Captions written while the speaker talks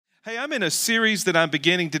Hey, I'm in a series that I'm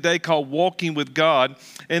beginning today called Walking with God.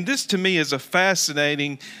 And this to me is a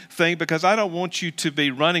fascinating thing because I don't want you to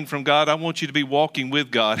be running from God. I want you to be walking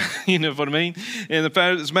with God. You know what I mean? And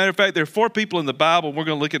as a matter of fact, there are 4 people in the Bible. We're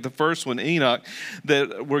going to look at the first one, Enoch,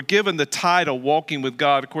 that were given the title Walking with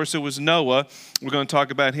God. Of course, there was Noah. We're going to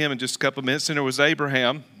talk about him in just a couple of minutes. And there was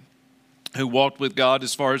Abraham, who walked with God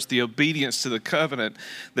as far as the obedience to the covenant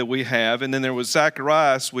that we have. And then there was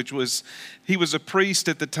Zacharias, he was a priest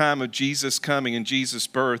at the time of Jesus coming and Jesus'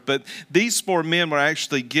 birth. But these 4 men were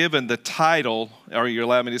actually given the title, or you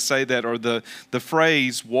allow me to say that, or the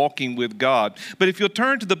phrase, walking with God. But if you'll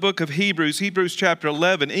turn to the book of Hebrews chapter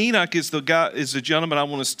 11, Enoch is the gentleman I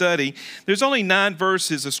want to study. There's only 9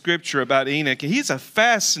 verses of scripture about Enoch, and he's a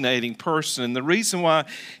fascinating person. And the reason why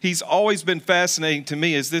he's always been fascinating to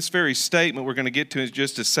me is this very statement we're going to get to in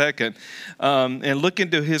just a second. And look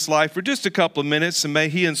into his life for just a couple of minutes, and may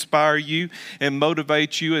he inspire you and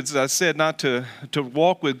motivate you, as I said, not to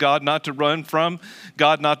walk with God, not to run from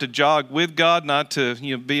God, not to jog with God, not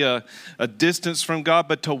to be a distance from God,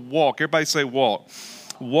 but to walk. Everybody say walk.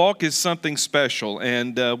 Walk is something special,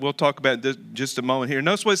 and we'll talk about this just a moment here.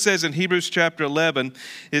 Notice what it says in Hebrews chapter 11.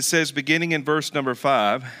 It says, beginning in verse number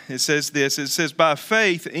 5, it says this. It says, by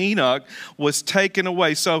faith Enoch was taken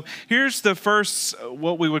away. So here's the first,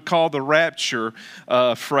 what we would call the rapture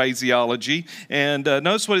phraseology. And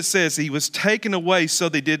notice what it says. He was taken away so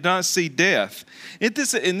they did not see death. And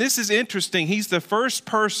this is interesting. He's the first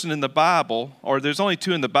person in the Bible, or there's only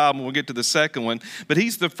 2 in the Bible. We'll get to the second one. But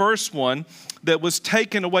he's the first one that was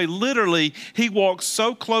taken away. Literally, he walked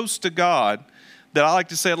so close to God that I like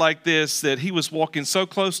to say it like this, that he was walking so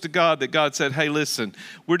close to God that God said, hey, listen,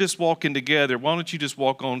 we're just walking together. Why don't you just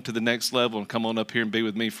walk on to the next level and come on up here and be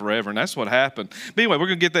with me forever? And that's what happened. But anyway, we're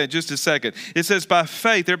going to get that in just a second. It says by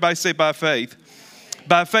faith. Everybody say by faith.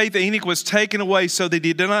 By faith, Enoch was taken away so that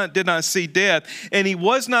he did not see death, and he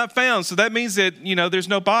was not found. So that means that, there's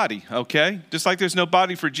no body, okay? Just like there's no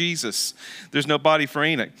body for Jesus, there's no body for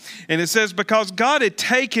Enoch. And it says because God had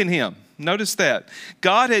taken him. Notice that.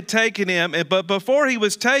 God had taken him, but before he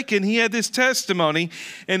was taken, he had this testimony,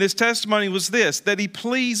 and his testimony was this, that he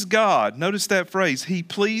pleased God. Notice that phrase, he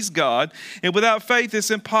pleased God. And without faith,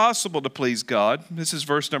 it's impossible to please God. This is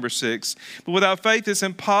verse number 6. But without faith, it's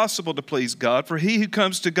impossible to please God, for he who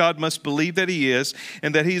comes to God must believe that he is,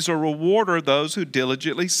 and that he's a rewarder of those who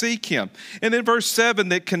diligently seek him. And then verse 7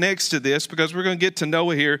 that connects to this, because we're going to get to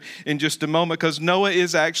Noah here in just a moment, because Noah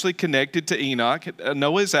is actually connected to Enoch.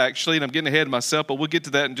 Noah is actually, and I'm getting ahead of myself, but we'll get to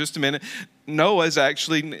that in just a minute. Noah is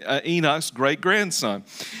actually Enoch's great-grandson.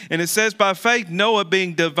 And it says, by faith, Noah,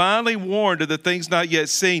 being divinely warned of the things not yet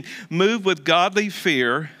seen, moved with godly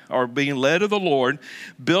fear, or being led of the Lord,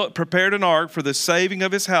 prepared an ark for the saving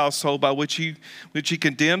of his household, by which he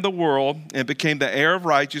condemned the world and became the heir of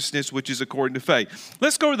righteousness, which is according to faith.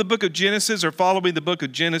 Let's go to the book of Genesis, or following the book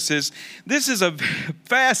of Genesis. This is a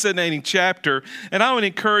fascinating chapter, and I would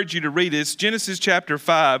encourage you to read it. It's Genesis chapter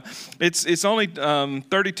 5. It's only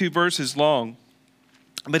 32 verses long.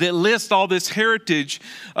 But it lists all this heritage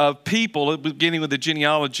of people, beginning with the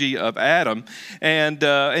genealogy of Adam. And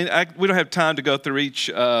we don't have time to go through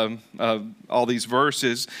each all these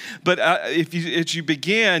verses. But as you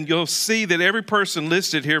begin, you'll see that every person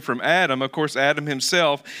listed here from Adam, of course, Adam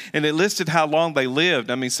himself, and it listed how long they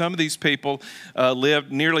lived. I mean, some of these people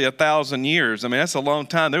lived nearly 1,000 years. I mean, that's a long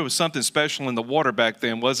time. There was something special in the water back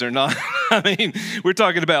then, was there not? I mean, we're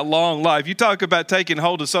talking about long life. You talk about taking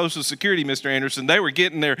hold of Social Security, Mr. Anderson. They were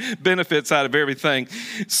getting their benefits out of everything.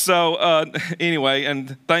 So anyway,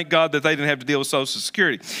 and thank God that they didn't have to deal with Social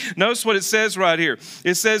Security. Notice what it says right here.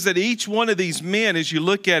 It says that each one of these men, as you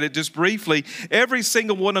look at it just briefly, every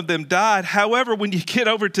single one of them died. However, when you get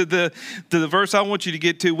over to the verse I want you to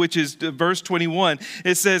get to, which is verse 21,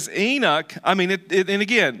 it says Enoch, and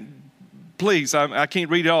again, please, I can't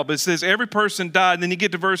read it all, but it says every person died. And then you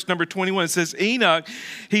get to verse number 21. It says Enoch,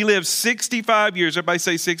 he lived 65 years. Everybody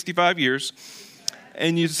say 65 years.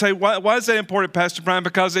 And you say, why is that important, Pastor Brian?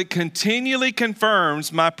 Because it continually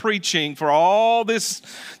confirms my preaching for all this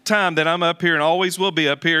time that I'm up here and always will be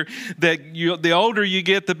up here, that the older you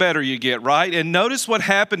get, the better you get, right? And notice what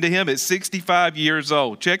happened to him at 65 years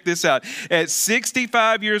old. Check this out. At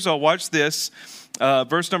 65 years old, watch this.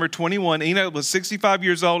 Verse number 21, Enoch was 65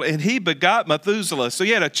 years old, and he begot Methuselah. So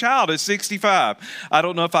he had a child at 65. I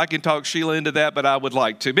don't know if I can talk Sheila into that, but I would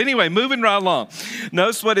like to. But anyway, moving right along.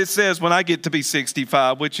 Notice what it says when I get to be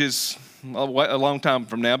 65, which is a long time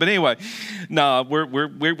from now. But anyway, no,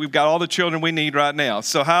 we've got all the children we need right now.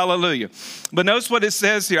 So hallelujah. But notice what it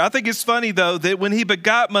says here. I think it's funny, though, that when he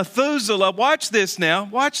begot Methuselah, watch this now,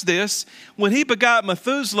 watch this. When he begot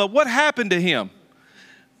Methuselah, what happened to him?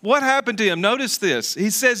 What happened to him? Notice this. He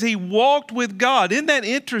says he walked with God. Isn't that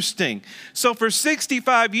interesting? So for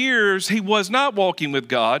 65 years, he was not walking with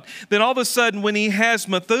God. Then all of a sudden, when he has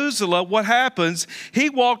Methuselah, what happens? He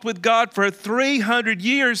walked with God for 300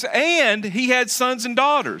 years, and he had sons and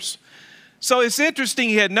daughters. So it's interesting.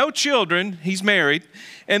 He had no children. He's married.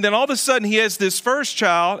 And then all of a sudden he has this first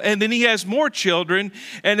child, and then he has more children.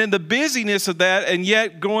 And in the busyness of that, and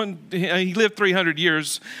yet he lived 300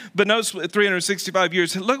 years, but notice 365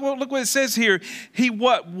 years. Look what it says here. He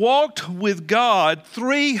walked with God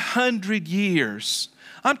 300 years.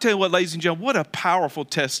 I'm telling you what, ladies and gentlemen, what a powerful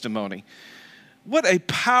testimony. What a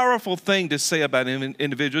powerful thing to say about an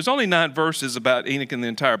individual. There's only 9 verses about Enoch in the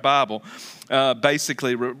entire Bible.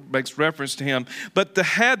 Basically makes reference to him. But to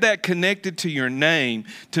have that connected to your name,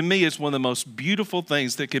 to me, is one of the most beautiful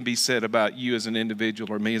things that can be said about you as an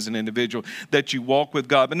individual or me as an individual, that you walk with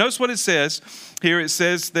God. But notice what it says here. It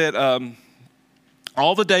says that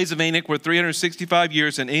all the days of Enoch were 365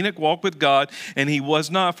 years, and Enoch walked with God, and he was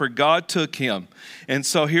not, for God took him. And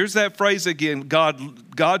so here's that phrase again.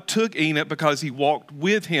 God took Enoch because he walked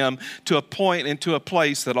with him to a point and to a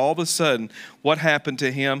place that all of a sudden, what happened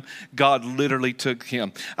to him? God literally took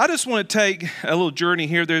him. I just want to take a little journey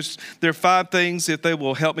here. There are 5 things, if they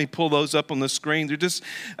will help me pull those up on the screen. They're just,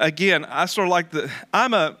 again, I sort of like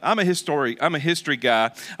I'm a history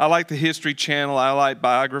guy. I like the History Channel. I like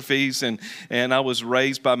biographies, and I was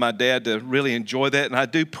raised by my dad to really enjoy that, and I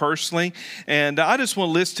do personally. And I just want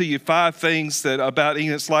to list to you 5 things about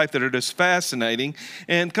Enoch's life that are just fascinating.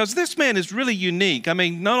 And because this man is really unique. I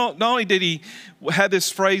mean, not only did he have this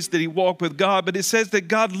phrase that he walked with God, but it says that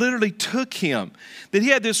God literally took him, that he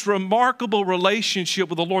had this remarkable relationship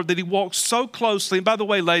with the Lord, that he walked so closely. And by the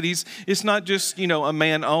way, ladies, it's not just, a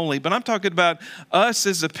man only, but I'm talking about us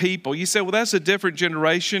as a people. You say, well, that's a different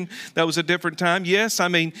generation. That was a different time. Yes, I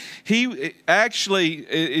mean, he actually,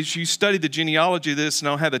 as you study the genealogy of this, and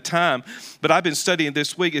I don't have the time, but I've been studying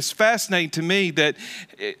this week, it's fascinating to me that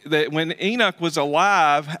when Enoch was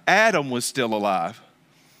alive, Adam was still alive.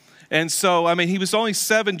 And so, I mean, he was only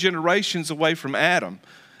 7 generations away from Adam.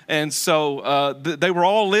 And so they were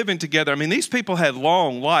all living together. I mean, these people had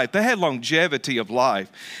long life. They had longevity of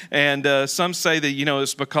life. And some say that,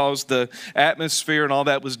 it's because the atmosphere and all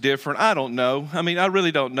that was different. I don't know. I mean, I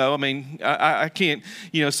really don't know. I mean, I can't,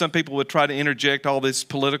 some people would try to interject all this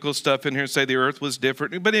political stuff in here and say the earth was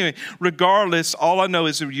different. But anyway, regardless, all I know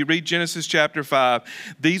is that you read Genesis chapter 5,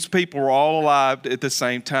 these people were all alive at the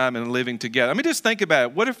same time and living together. I mean, just think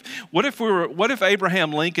about it. What if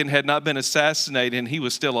Abraham Lincoln had not been assassinated and he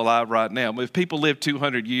was still alive right now? If people lived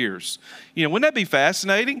 200 years, wouldn't that be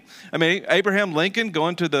fascinating? I mean, Abraham Lincoln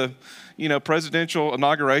going to the, presidential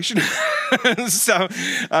inauguration. So,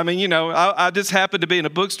 I mean, I just happened to be in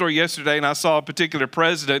a bookstore yesterday, and I saw a particular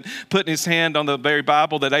president putting his hand on the very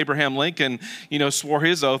Bible that Abraham Lincoln, swore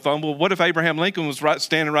his oath on. Well, what if Abraham Lincoln was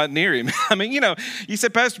standing right near him? I mean, you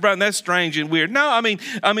said, Pastor Brian, that's strange and weird. No, I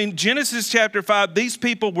mean, Genesis chapter 5, these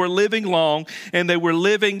people were living long, and they were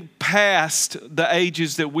living past the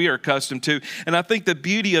ages that we are accustomed to. And I think the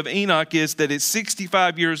beauty of Enoch is that at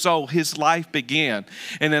 65 years old, his life began.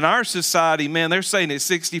 And in our society, man, they're saying at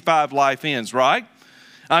 65 life ends, right?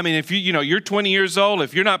 I mean, if you're 20 years old,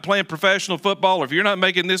 if you're not playing professional football, or if you're not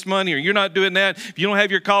making this money, or you're not doing that, if you don't have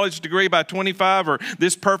your college degree by 25, or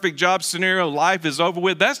this perfect job scenario, life is over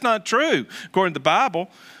with. That's not true, according to the Bible.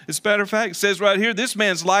 As a matter of fact, it says right here, this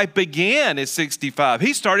man's life began at 65.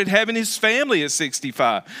 He started having his family at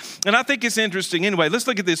 65. And I think it's interesting. Anyway, let's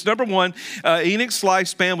look at this. Number 1, Enoch's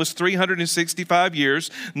lifespan was 365 years.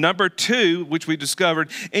 Number 2, which we discovered,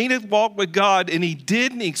 Enoch walked with God and he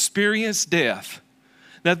didn't experience death.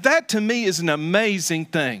 Now that to me is an amazing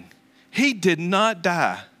thing. He did not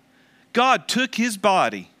die. God took his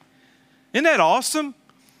body. Isn't that awesome?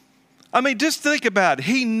 I mean, just think about it.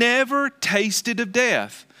 He never tasted of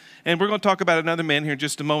death. And we're going to talk about another man here in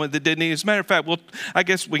just a moment that didn't. As a matter of fact, I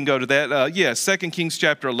guess we can go to that. 2 Kings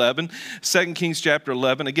chapter 11. 2 Kings chapter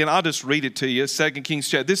 11. Again, I'll just read it to you. 2 Kings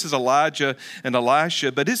chapter. This is Elijah and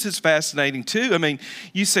Elisha, but this is fascinating too. I mean,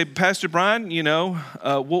 you say, Pastor Brian,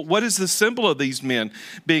 what is the symbol of these men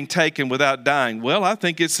being taken without dying? Well, I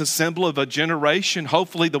think it's a symbol of a generation,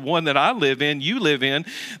 hopefully the one that I live in, you live in,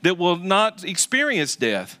 that will not experience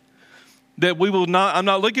death. that I'm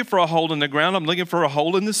not looking for a hole in the ground, I'm looking for a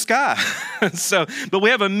hole in the sky. But we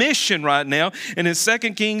have a mission right now. And in 2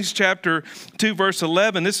 Kings chapter 2, verse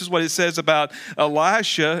 11, this is what it says about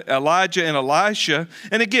Elijah and Elisha.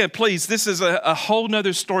 And again, please, this is a whole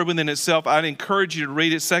nother story within itself. I'd encourage you to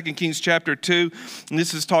read it, 2 Kings chapter 2. And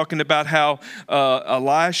this is talking about how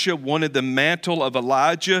Elisha wanted the mantle of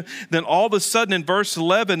Elijah. Then all of a sudden in verse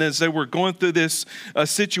 11, as they were going through this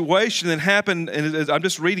situation that happened, and I'm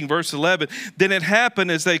just reading verse 11, then it happened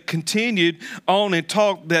as they continued on and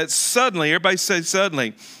talked that suddenly, everybody say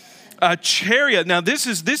suddenly, a chariot. Now this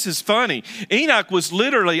is funny. Enoch was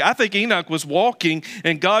literally, I think Enoch was walking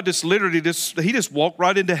and God just literally he just walked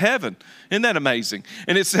right into heaven. Isn't that amazing?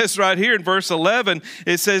 And it says right here in verse 11,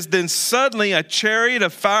 it says, then suddenly a chariot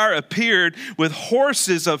of fire appeared with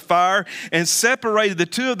horses of fire and separated the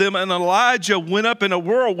two of them, and Elijah went up in a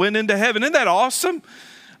whirlwind into heaven. Isn't that awesome?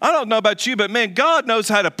 I don't know about you, but man, God knows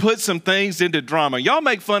how to put some things into drama. Y'all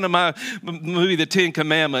make fun of my movie, The Ten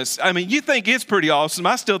Commandments. I mean, you think it's pretty awesome.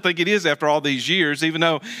 I still think it is after all these years, even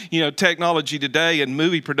though, technology today and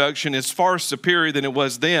movie production is far superior than it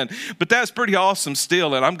was then. But that's pretty awesome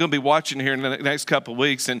still, and I'm going to be watching here in the next couple of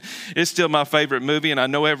weeks, and it's still my favorite movie, and I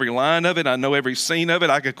know every line of it. I know every scene of it.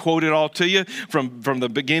 I could quote it all to you from the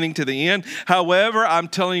beginning to the end. However, I'm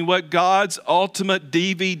telling you what, God's ultimate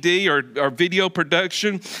DVD or video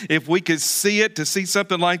production, if we could see it, to see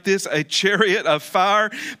something like this, a chariot of fire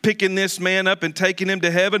picking this man up and taking him to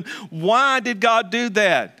heaven. Why did God do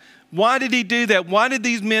that? Why did he do that? Why did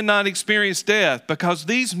these men not experience death? Because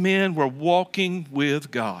these men were walking with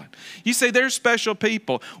God. You say they're special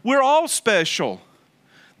people. We're all special.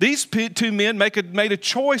 These two men made a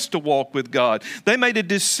choice to walk with God. They made a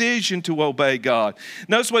decision to obey God.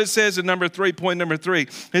 Notice what it says in point number 3.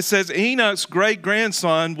 It says Enoch's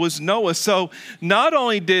great-grandson was Noah. So not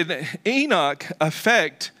only did Enoch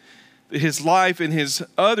affect his life and his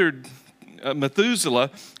other Methuselah,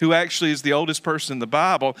 who actually is the oldest person in the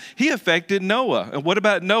Bible, he affected Noah. And what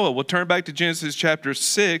about Noah? We'll turn back to Genesis chapter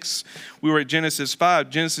 6. We were at Genesis 5.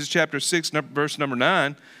 Genesis chapter 6, verse number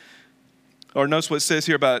 9. Or notice what it says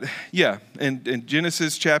here about, in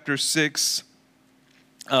Genesis chapter 6,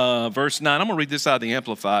 verse 9. I'm going to read this out of the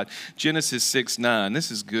Amplified. Genesis 6, 9.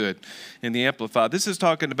 This is good in the Amplified. This is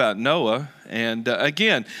talking about Noah. And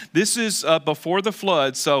again, this is before the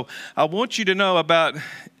flood. So I want you to know about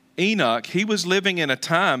Enoch. He was living in a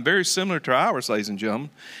time very similar to ours, ladies and gentlemen.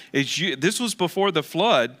 This was before the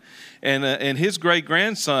flood. And his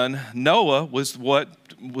great-grandson, Noah, was what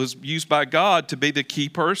was used by God to be the key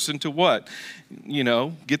person to what?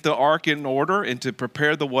 Get the ark in order and to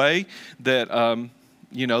prepare the way that,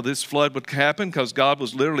 this flood would happen, because God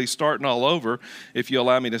was literally starting all over, if you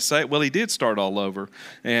allow me to say it. Well, he did start all over.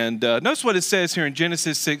 And notice what it says here in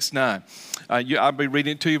Genesis 6, 9. I'll be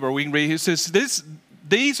reading it to you, but we can read it. It says,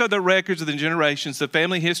 these are the records of the generations, the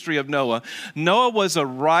family history of Noah. Noah was a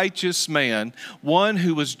righteous man, one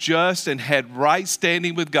who was just and had right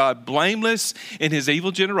standing with God, blameless in his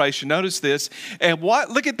evil generation. Notice this. And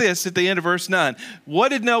look at this at the end of verse 9. What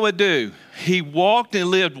did Noah do? He walked and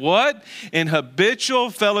lived what? In habitual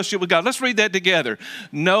fellowship with God. Let's read that together.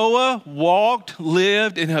 Noah walked,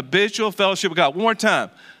 lived in habitual fellowship with God. One more time.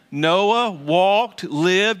 Noah walked,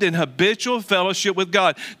 lived in habitual fellowship with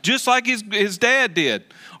God, just like his dad did.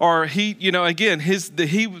 Or he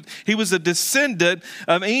was a descendant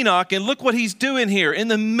of Enoch. And look what he's doing here. In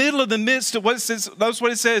the midst of what it says, notice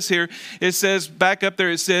what it says here. It says, back up there,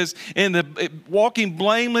 it says, walking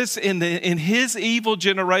blameless in his evil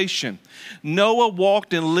generation. Noah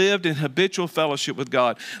walked and lived in habitual fellowship with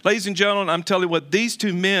God. Ladies and gentlemen, I'm telling you what, these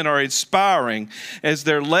two men are inspiring as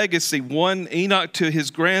their legacy. One, Enoch to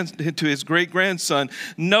his great-grandson,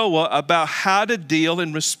 Noah, about how to deal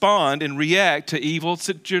and respond and react to evil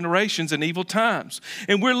generations and evil times.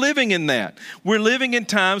 And we're living in that. We're living in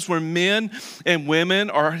times where men and women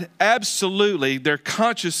are absolutely, their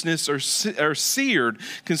consciousness are seared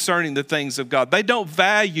concerning the things of God. They don't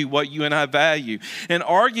value what you and I value. And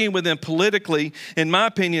arguing with them politically, in my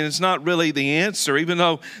opinion, is not really the answer, even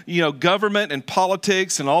though, government and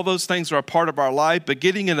politics and all those things are a part of our life. But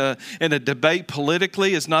getting in a debate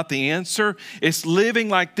politically is not the answer. It's living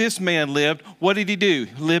like this man lived. What did he do?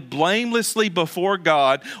 Lived blamelessly before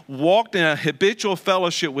God, walked in a habitual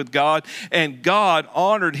fellowship with God, and God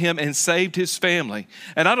honored him and saved his family.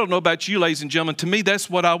 And I don't know about you, ladies and gentlemen, to me, that's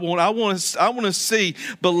what I want. I want to see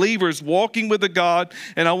believers walking with the God,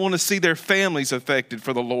 and I want to see their families affected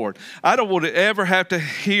for the Lord. I don't want to ever have to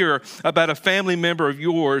hear about a family member of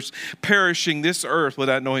yours perishing this earth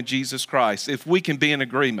without knowing Jesus Christ, if we can be in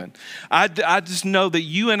agreement. I just know that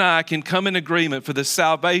you and I can come in agreement for the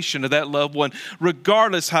salvation of that loved one,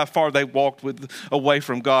 regardless how far they walked away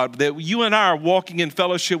from God. That you and I are walking in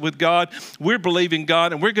fellowship with God. We're believing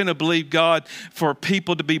God, and we're going to believe God for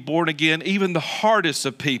people to be born again, even the hardest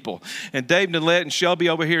of people. And Dave Nillette and Shelby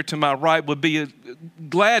over here to my right would be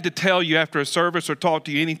glad to tell you after a service or talk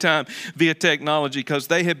to you anytime via technology, because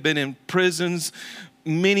they have been in prisons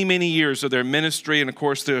many, many years of their ministry, and of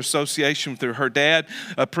course their association with her dad,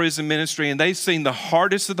 a prison ministry, and they've seen the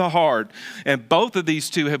hardest of the hard. And both of these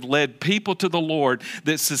two have led people to the Lord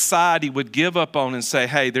that society would give up on and say,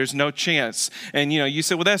 hey, there's no chance. And you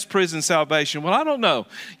say, well, that's prison salvation. Well, I don't know.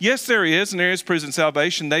 Yes, there is, and there is prison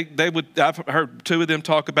salvation. I've heard two of them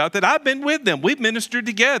talk about that. I've been with them. We've ministered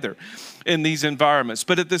together in these environments.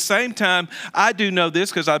 But at the same time, I do know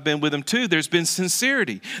this because I've been with them too. There's been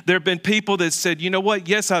sincerity. There have been people that said, you know what?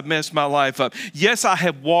 Yes, I've messed my life up. Yes, I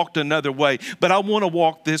have walked another way, but I want to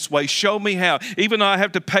walk this way. Show me how. Even though I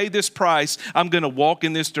have to pay this price, I'm going to walk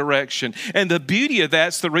in this direction. And the beauty of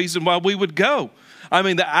that's the reason why we would go. I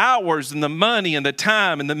mean, the hours and the money and the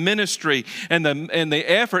time and the ministry and the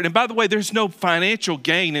effort. And by the way, there's no financial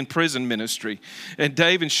gain in prison ministry. And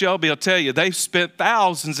Dave and Shelby will tell you, they've spent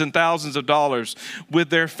thousands and thousands of dollars with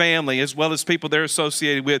their family as well as people they're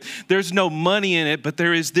associated with. There's no money in it, but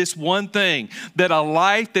there is this one thing, that a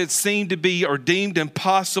life that seemed to be or deemed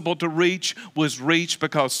impossible to reach was reached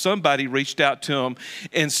because somebody reached out to them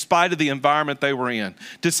in spite of the environment they were in.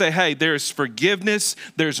 To say, hey, there's forgiveness,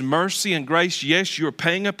 there's mercy and grace. Yes, you're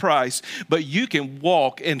paying a price, but you can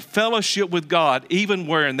walk in fellowship with God even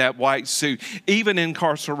wearing that white suit, even in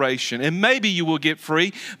incarceration. And maybe you will get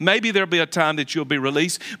free. Maybe there'll be a time that you'll be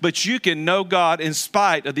released, but you can know God in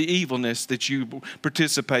spite of the evilness that you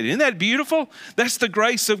participated in. Isn't that beautiful? That's the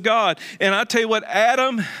grace of God. And I tell you what,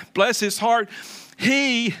 Adam, bless his heart,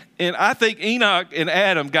 and I think Enoch and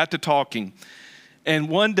Adam got to talking. And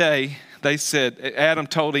one day they said, Adam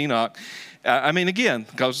told Enoch, again,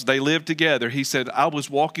 because they lived together, he said, I was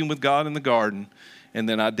walking with God in the garden, and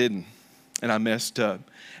then I didn't, and I messed up.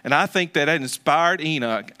 And I think that inspired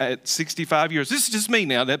Enoch at 65 years. This is just me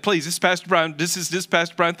now. Please, this is Pastor Brian. This is just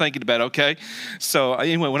Pastor Brian thinking about it, okay? So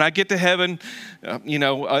anyway, when I get to heaven,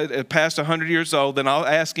 past 100 years old, then I'll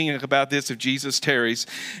ask Enoch about this if Jesus tarries.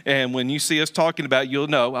 And when you see us talking about it, you'll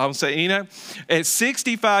know. I'll say, Enoch, at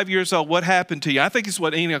 65 years old, what happened to you? I think it's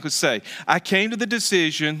what Enoch would say. I came to the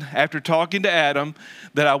decision after talking to Adam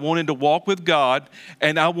that I wanted to walk with God,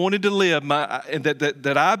 and I wanted to live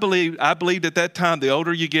that I believed at that time, the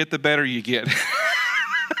older you get, the better you get.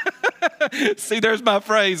 See, there's my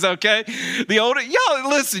phrase, okay? The older, y'all,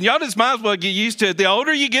 listen, y'all just might as well get used to it. The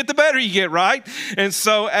older you get, the better you get, right? And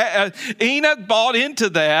so Enoch bought into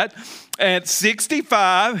that. At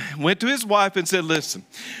 65, went to his wife and said, listen,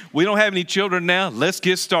 we don't have any children now. Let's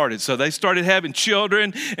get started. So they started having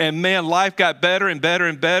children, and man, life got better and better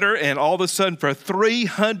and better. And all of a sudden, for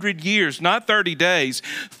 300 years, not 30 days,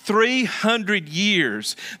 300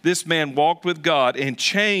 years, this man walked with God and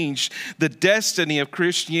changed the destiny of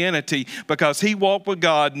Christianity because he walked with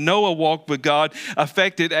God. Noah walked with God,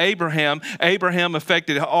 affected Abraham. Abraham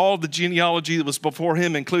affected all the genealogy that was before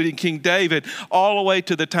him, including King David, all the way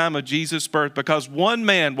to the time of Jesus' birth, because one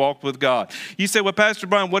man walked with God. You say, well, Pastor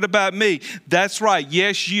Brian, what about me? That's right.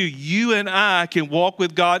 Yes, you and I can walk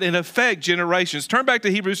with God and affect generations. Turn back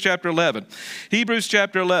to Hebrews chapter 11. Hebrews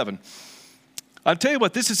chapter 11. I'll tell you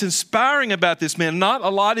what, this is inspiring about this man. Not a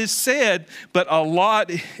lot is said, but a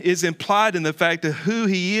lot is implied in the fact of who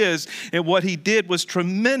he is, and what he did was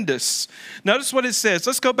tremendous. Notice what it says.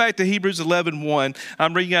 Let's go back to Hebrews 11:1.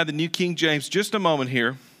 I'm reading out of the New King James just a moment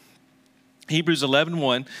here. Hebrews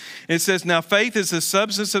 11:1. It says, now faith is the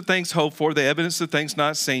substance of things hoped for, the evidence of things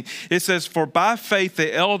not seen. It says, for by faith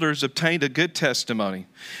the elders obtained a good testimony.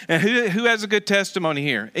 And who has a good testimony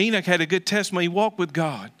here? Enoch had a good testimony. He walked with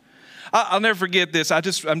God. I'll never forget this. I'm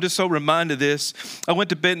just so reminded of this. I went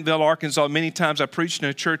to Bentonville, Arkansas many times. I preached in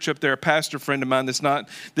a church up there, a pastor friend of mine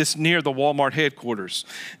that's near the Walmart headquarters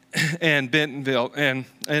in Bentonville.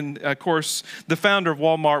 And of course, the founder of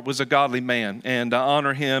Walmart was a godly man, and I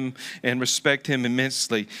honor him and respect him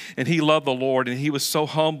immensely. And he loved the Lord, and he was so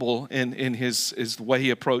humble in his way he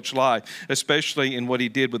approached life, especially in what he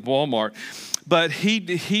did with Walmart. But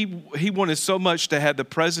he wanted so much to have the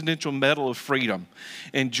Presidential Medal of Freedom,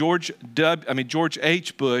 and George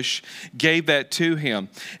H. Bush gave that to him.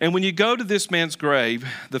 And when you go to this man's grave,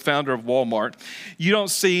 the founder of Walmart, you don't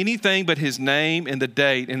see anything but his name and the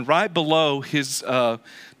date. And right below his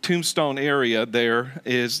Tombstone area there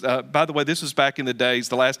is, by the way, this was back in the days,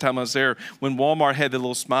 the last time I was there, when Walmart had the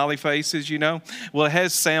little smiley faces, you know. Well, it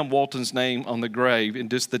has Sam Walton's name on the grave and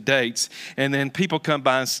just the dates. And then people come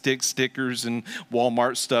by and stick stickers and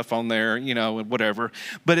Walmart stuff on there, you know, and whatever.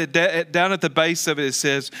 But down at the base of it, it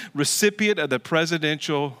says, recipient of the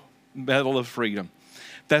Presidential Medal of Freedom.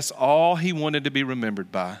 That's all he wanted to be remembered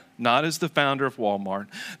by. Not as the founder of Walmart,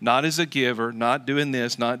 not as a giver, not doing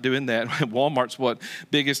this, not doing that. Walmart's what?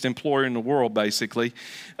 Biggest employer in the world, basically.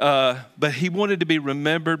 But he wanted to be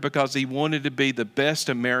remembered because he wanted to be the best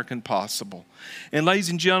American possible. And ladies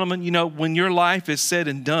and gentlemen, you know, when your life is said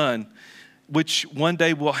and done, which one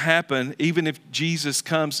day will happen, even if Jesus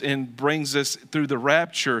comes and brings us through the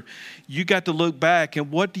rapture, you got to look back and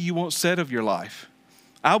what do you want said of your life?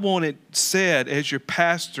 I want it said as your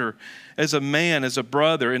pastor, as a man, as a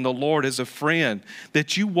brother in the Lord, as a friend,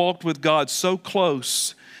 that you walked with God so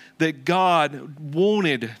close that God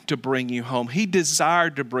wanted to bring you home. He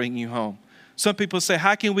desired to bring you home. Some people say,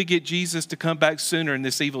 how can we get Jesus to come back sooner in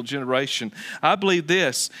this evil generation? I believe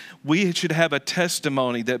this. We should have a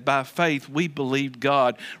testimony that by faith we believed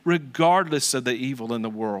God regardless of the evil in the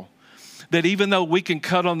world. That even though we can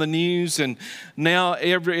cut on the news, and now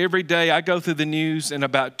every day I go through the news in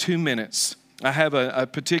about 2 minutes. I have a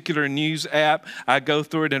particular news app. I go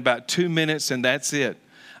through it in about 2 minutes, and that's it.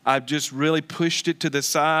 I've just really pushed it to the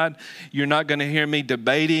side. You're not going to hear me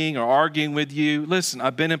debating or arguing with you. Listen,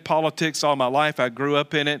 I've been in politics all my life. I grew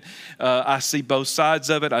up in it. I see both sides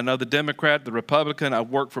of it. I know the Democrat, the Republican. I've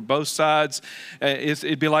worked for both sides.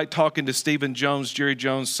 It'd be like talking to Stephen Jones, Jerry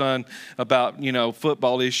Jones' son, about, you know,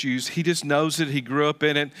 football issues. He just knows it. He grew up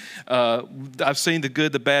in it. I've seen the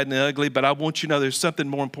good, the bad, and the ugly, but I want you to know there's something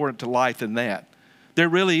more important to life than that. There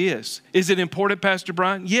really is. Is it important, Pastor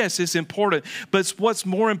Brian? Yes, it's important. But what's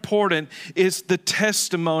more important is the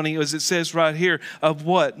testimony, as it says right here, of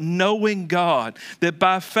what? Knowing God. That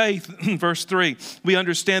by faith, verse 3, we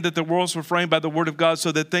understand that the worlds were framed by the word of God,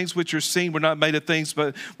 so that things which are seen were not made of things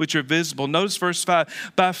but which are visible. Notice verse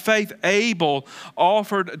 5. By faith, Abel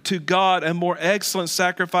offered to God a more excellent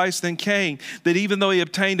sacrifice than Cain, that even though he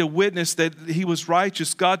obtained a witness that he was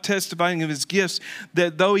righteous, God testifying of his gifts,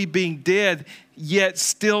 that though he being dead, yet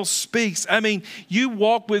still speaks. I mean, you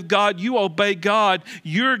walk with God, you obey God,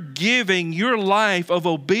 you're giving your life of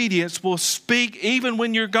obedience will speak even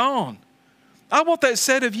when you're gone. I want that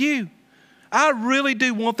said of you. I really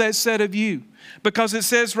do want that said of you. Because it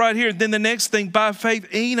says right here, then the next thing, by faith,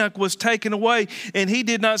 Enoch was taken away and he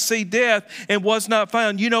did not see death and was not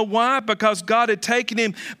found. You know why? Because God had taken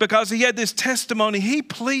him, because he had this testimony. He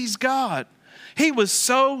pleased God. He was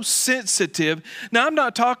so sensitive. Now, I'm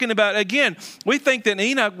not talking about, again, we think that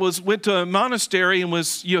Enoch went to a monastery and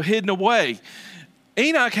was hidden away.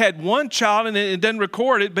 Enoch had one child, and it doesn't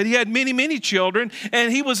record it, but he had many, many children,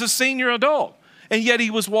 and he was a senior adult, and yet he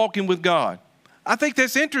was walking with God. I think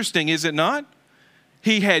that's interesting, is it not?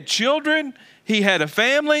 He had children, he had a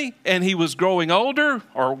family, and he was growing older,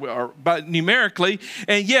 or numerically,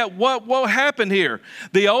 and yet what happened here?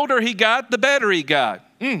 The older he got, the better he got.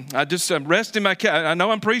 I'm resting my case. I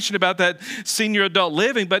know I'm preaching about that senior adult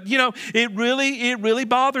living, but you know, it really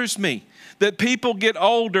bothers me that people get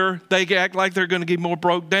older, they act like they're going to get more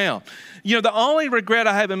broke down. You know, the only regret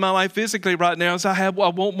I have in my life physically right now is I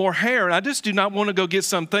want more hair, and I just do not want to go get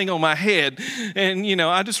something on my head. And you know,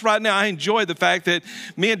 right now I enjoy the fact that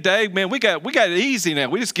me and Dave, man, we got it easy now.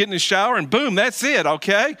 We just get in the shower and boom, that's it.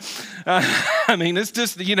 Okay. I mean, it's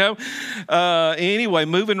just, you know, anyway,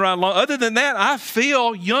 moving right along. Other than that, I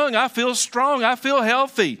feel young, I feel strong, I feel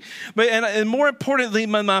healthy. But and more importantly,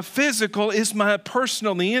 my physical is my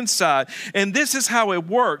personal on the inside. And this is how it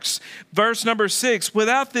works. Verse number 6,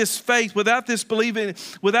 without this faith, without this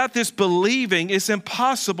believing, it's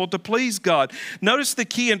impossible to please God. Notice the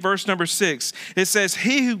key in verse number 6. It says,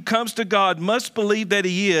 he who comes to God must believe that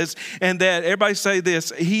he is, and that, everybody say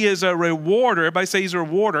this, he is a rewarder. Everybody say he's a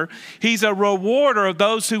rewarder. He's a rewarder of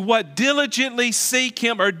those who what? Diligently seek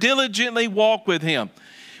him or diligently walk with him.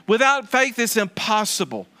 Without faith, it's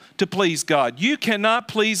impossible to please God. You cannot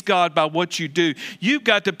please God by what you do. You've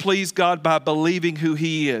got to please God by believing who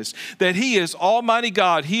he is. That he is Almighty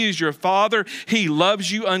God. He is your Father. He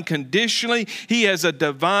loves you unconditionally. He has a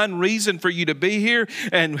divine reason for you to be here,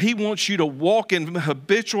 and he wants you to walk in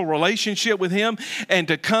habitual relationship with him and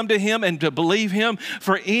to come to him and to believe him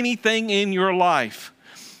for anything in your life.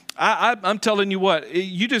 I'm telling you what,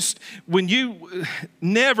 when you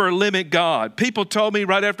never limit God. People told me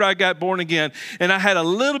right after I got born again, and I had a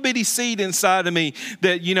little bitty seed inside of me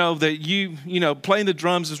that, playing the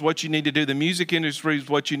drums is what you need to do. The music industry is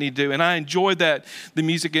what you need to do. And I enjoy the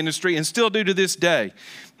music industry, and still do to this day.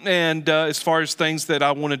 And as far as things that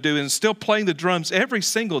I want to do, and still playing the drums every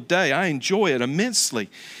single day, I enjoy it immensely.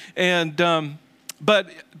 And, but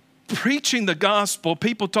preaching the gospel,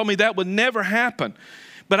 people told me that would never happen.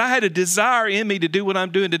 But I had a desire in me to do what I'm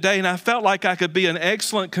doing today, and I felt like I could be an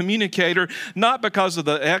excellent communicator, not because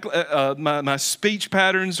of my speech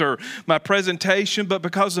patterns or my presentation, but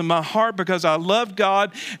because of my heart, because I loved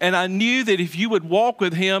God, and I knew that if you would walk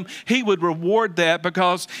with Him, He would reward that,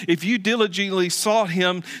 because if you diligently sought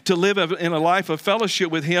Him to live in a life of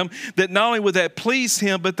fellowship with Him, that not only would that please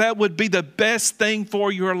Him, but that would be the best thing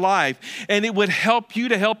for your life, and it would help you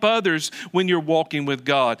to help others when you're walking with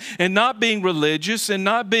God, and not being religious and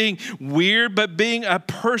not being weird, but being a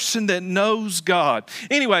person that knows God.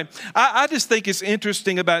 Anyway, I just think it's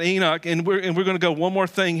interesting about Enoch, and we're going to go one more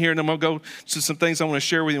thing here, and I'm going to go to some things I want to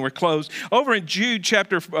share with you, and we're closed. Over in Jude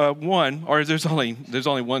chapter 1, or there's only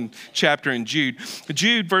one chapter in Jude.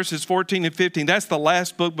 Jude verses 14 and 15, that's the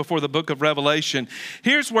last book before the book of Revelation.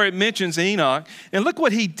 Here's where it mentions Enoch, and look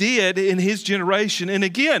what he did in his generation. And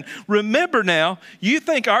again, remember now, you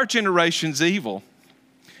think our generation's evil.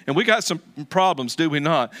 And we got some problems, do we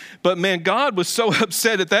not? But man, God was so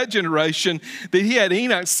upset at that generation that He had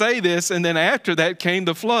Enoch say this, and then after that came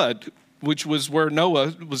the flood, which was where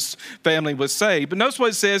Noah's family was saved. But notice what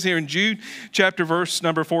it says here in Jude chapter verse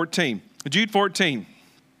number 14. Jude 14.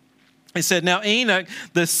 It said, now Enoch,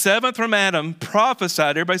 the seventh from Adam,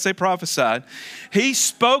 prophesied. Everybody say prophesied. He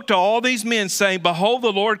spoke to all these men, saying, behold,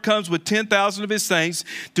 the Lord comes with 10,000 of His saints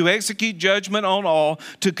to execute judgment on all,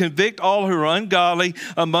 to convict all who are ungodly,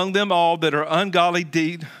 among them all that are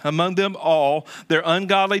ungodly among them all their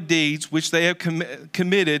ungodly deeds, which they have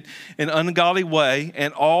committed in an ungodly way,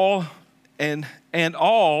 and all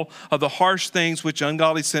of the harsh things which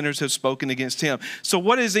ungodly sinners have spoken against him. So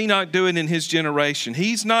what is Enoch doing in his generation?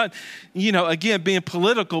 He's not, again, being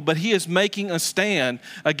political, but he is making a stand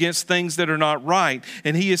against things that are not right.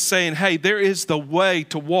 And he is saying, hey, there is the way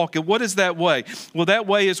to walk. And what is that way? Well, that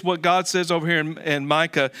way is what God says over here in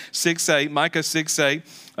Micah 6:8. Micah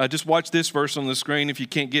 6:8. Just watch this verse on the screen if you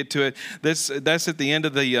can't get to it. That's at the end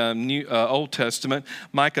of the Old Testament.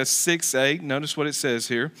 Micah 6:8. Notice what it says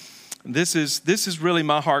here. This is really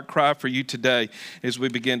my heart cry for you today as we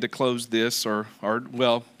begin to close this, or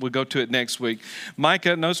we'll go to it next week.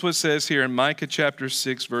 Micah, notice what it says here in Micah chapter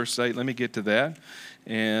 6, verse 8. Let me get to that.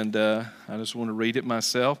 And I just want to read it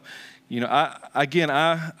myself.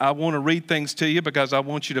 I want to read things to you because I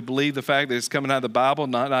want you to believe the fact that it's coming out of the Bible,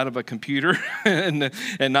 not out of a computer, and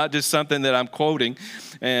not just something that I'm quoting.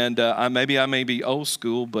 And I may be old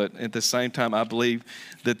school, but at the same time, I believe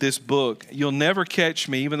that this book, you'll never catch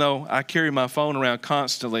me, even though I carry my phone around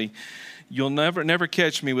constantly, you'll never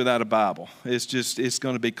catch me without a Bible. It's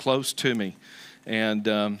going to be close to me. And,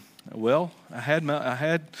 I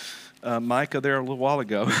had Micah there a little while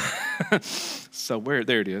ago. So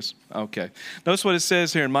there it is. Okay. Notice what it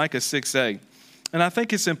says here in Micah 6:8. And I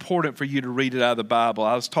think it's important for you to read it out of the Bible.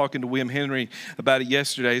 I was talking to William Henry about it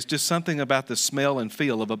yesterday. It's just something about the smell and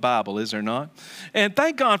feel of a Bible, is there not? And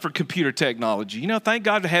thank God for computer technology. Thank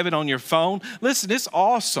God to have it on your phone. Listen, it's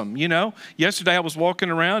awesome, Yesterday I was walking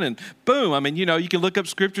around and boom, you can look up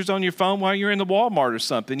scriptures on your phone while you're in the Walmart or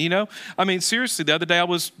something, Seriously, the other day I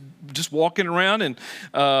was just walking around and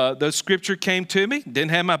the scripture came to me.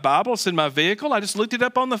 Didn't have my Bible. It's in my vehicle. I just looked it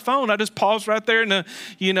up on the phone. I just paused right there in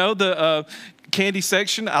the candy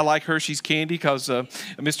section. I like Hershey's candy because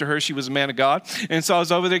Mr. Hershey was a man of God. And so I was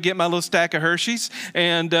over there getting my little stack of Hershey's,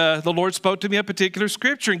 and the Lord spoke to me a particular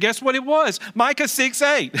scripture. And guess what it was? Micah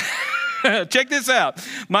 6:8. Check this out.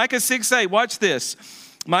 Micah 6:8. Watch this.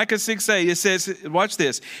 Micah 6:8, it says, watch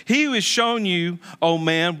this. He who has shown you, O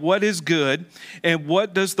man, what is good, and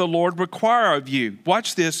what does the Lord require of you?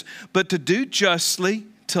 Watch this. But to do justly,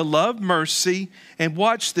 to love mercy, and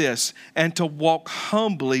watch this, and to walk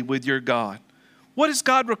humbly with your God. What does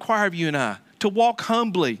God require of you and I? To walk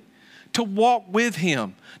humbly, to walk with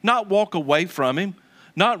Him, not walk away from Him,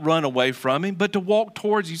 not run away from Him, but to walk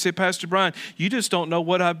towards you. You say, Pastor Brian, you just don't know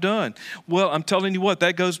what I've done. Well, I'm telling you what,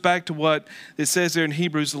 that goes back to what it says there in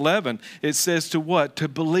Hebrews 11. It says to what? To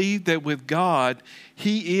believe that with God,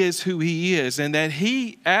 He is who He is, and that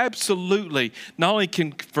He absolutely not only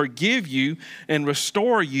can forgive you and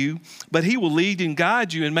restore you, but He will lead and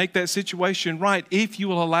guide you and make that situation right if you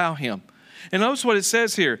will allow Him. And notice what it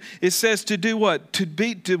says here. It says to do what? To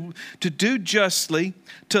do justly,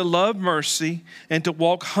 to love mercy, and to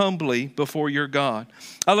walk humbly before your God.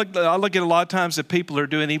 I look at a lot of times that people are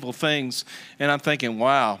doing evil things, and I'm thinking,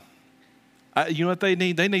 wow, you know what they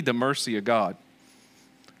need? They need the mercy of God.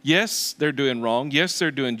 Yes, they're doing wrong. Yes,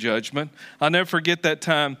 they're doing judgment. I'll never forget that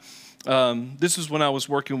time. This is when I was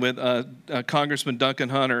working with Congressman Duncan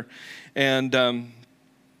Hunter, and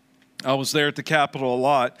I was there at the Capitol a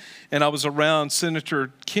lot, and I was around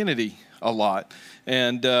Senator Kennedy a lot.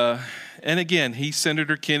 And again, he's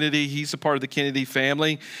Senator Kennedy. He's a part of the Kennedy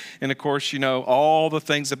family. And, of course, you know, all the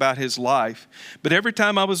things about his life. But every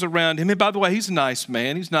time I was around him, and by the way, he's a nice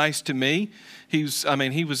man. He's nice to me. He was,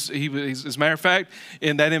 as a matter of fact,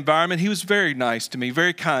 in that environment, he was very nice to me,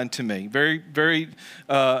 very kind to me,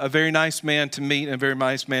 a very nice man to meet and a very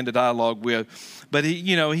nice man to dialogue with. But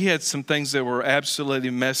he had some things that were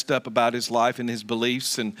absolutely messed up about his life and his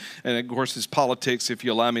beliefs and of course his politics, if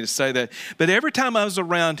you allow me to say that. But every time I was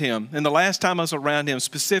around him, and the last time I was around him,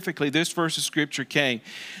 specifically this verse of scripture came,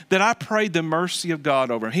 that I prayed the mercy of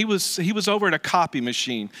God over him. He was over at a copy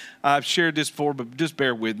machine. I've shared this before, but just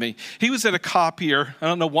bear with me. He was at a copier. I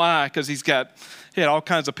don't know why, because he had all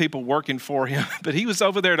kinds of people working for him, but he was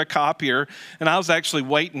over there at a copier, and I was actually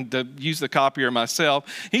waiting to use the copier myself.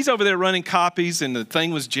 He's over there running copies, and the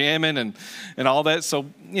thing was jamming and all that. So,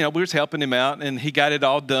 we were helping him out, and he got it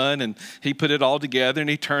all done, and he put it all together, and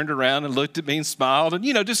he turned around and looked at me and smiled and,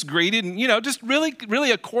 just greeted, and, just really,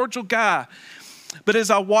 really a cordial guy. But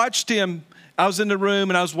as I watched him, I was in the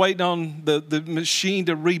room and I was waiting on the machine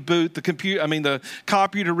to reboot, the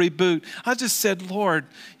copier to reboot. I just said, Lord,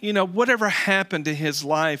 whatever happened to his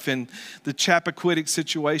life and the Chappaquiddick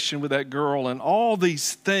situation with that girl and all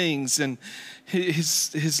these things and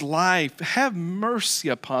his life, have mercy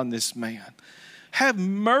upon this man. Have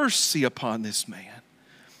mercy upon this man.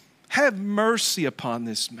 Have mercy upon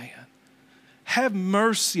this man. Have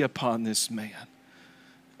mercy upon this man.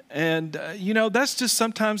 And, that's just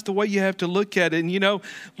sometimes the way you have to look at it. And,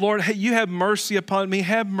 Lord, hey, you have mercy upon me.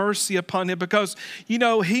 Have mercy upon him because,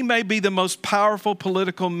 he may be the most powerful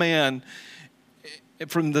political man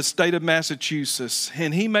from the state of Massachusetts.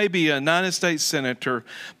 And he may be a United States senator.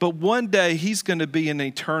 But one day he's going to be in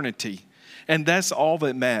eternity. And that's all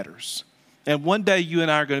that matters. And one day you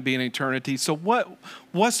and I are going to be in eternity. So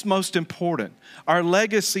what's most important? Our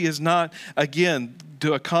legacy is not, again,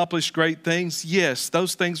 to accomplish great things. Yes,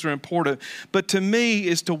 those things are important. But to me,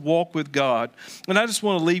 is to walk with God. And I just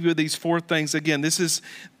want to leave you with these 4 things. Again, this is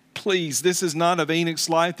not of Enoch's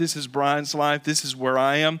life. This is Brian's life. This is where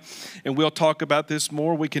I am. And we'll talk about this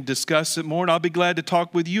more. We can discuss it more. And I'll be glad to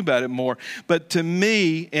talk with you about it more. But to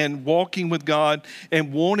me, in walking with God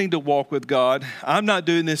and wanting to walk with God, I'm not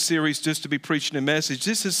doing this series just to be preaching a message.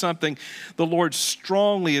 This is something the Lord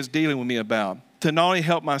strongly is dealing with me about. To not only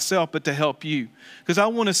help myself, but to help you. Because I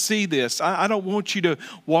want to see this. I don't want you to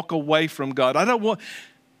walk away from God.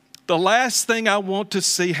 The last thing I want to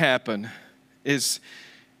see happen is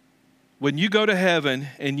when you go to heaven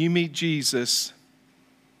and you meet Jesus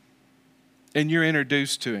and you're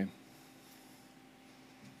introduced to him.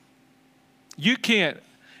 You can't,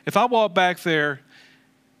 if I walk back there,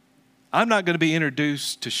 I'm not going to be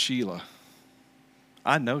introduced to Sheila.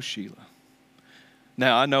 I know Sheila.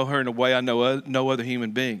 Now, I know her in a way I know no other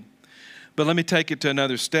human being. But let me take it to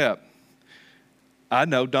another step. I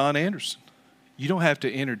know Don Anderson. You don't have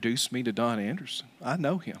to introduce me to Don Anderson. I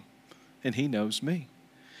know him, and he knows me.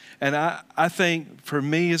 And I think for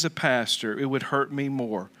me as a pastor, it would hurt me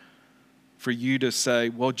more for you to say,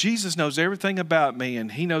 well, Jesus knows everything about me,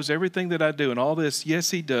 and he knows everything that I do, and all this. Yes,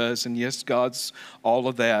 he does, and yes, God's all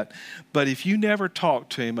of that. But if you never talk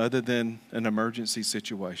to him other than an emergency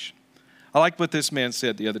situation, I like what this man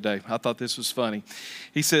said the other day. I thought this was funny.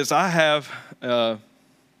 He says, I have,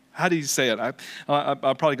 how did he say it? I'm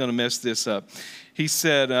probably going to mess this up. He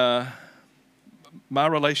said, my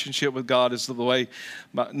relationship with God is the way,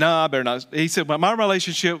 I better not. He said, my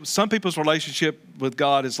relationship, some people's relationship with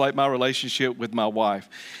God is like my relationship with my wife.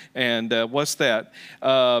 And what's that?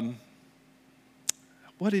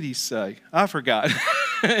 What did he say? I forgot.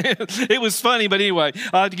 It was funny, but anyway,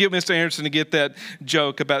 I had to get Mr. Anderson to get that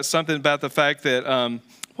joke about something about the fact that,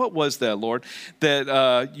 what was that, Lord? That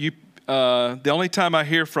the only time I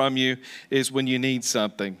hear from you is when you need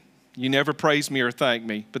something. You never praise me or thank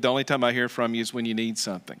me, but the only time I hear from you is when you need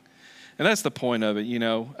something. And that's the point of it,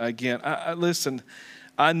 Again, listen,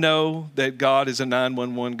 I know that God is a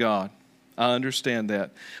 911 God. I understand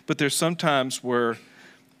that. But there's some times where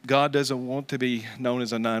God doesn't want to be known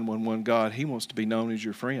as a 911 God. He wants to be known as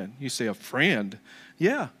your friend. You say, a friend?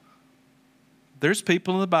 Yeah. There's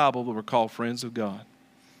people in the Bible that were called friends of God.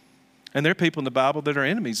 And there are people in the Bible that are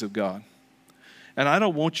enemies of God. And I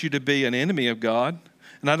don't want you to be an enemy of God.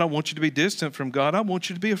 And I don't want you to be distant from God. I want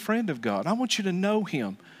you to be a friend of God. I want you to know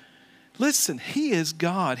him. Listen, he is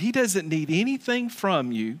God. He doesn't need anything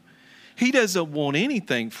from you. He doesn't want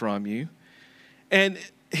anything from you. And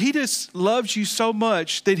he just loves you so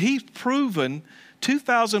much that he's proven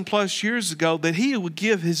 2,000 plus years ago that he would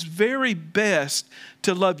give his very best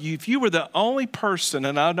to love you. If you were the only person,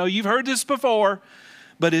 and I know you've heard this before,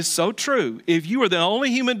 but it's so true. If you were the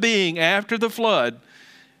only human being after the flood,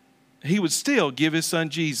 he would still give his son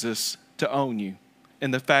Jesus to own you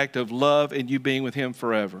in the fact of love and you being with him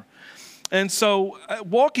forever. And so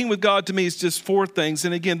walking with God to me is just 4 things.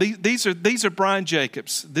 And again, these are Brian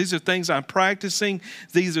Jacobs. These are things I'm practicing.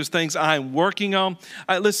 These are things I'm working on.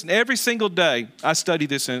 Listen, every single day I study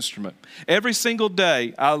this instrument. Every single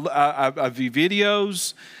day I view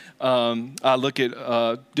videos. I look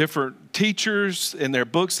at different teachers and their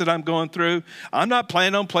books that I'm going through. I'm not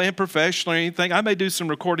planning on playing professionally or anything. I may do some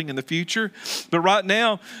recording in the future. But right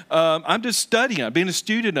now, I'm just studying. I'm being a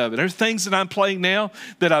student of it. There's things that I'm playing now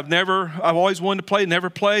that I've always wanted to play, never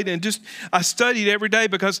played. And just, I studied every day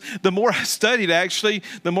because the more I studied, actually,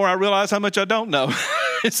 the more I realized how much I don't know.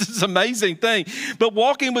 It's this amazing thing. But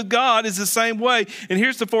walking with God is the same way. And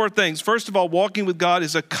here's the 4 things. First of all, walking with God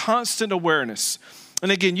is a constant awareness.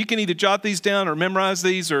 And again, you can either jot these down or memorize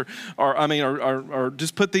these or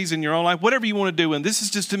just put these in your own life, whatever you want to do. And this is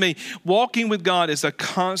just, to me, walking with God is a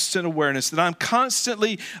constant awareness, that I'm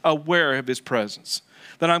constantly aware of his presence,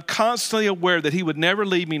 that I'm constantly aware that he would never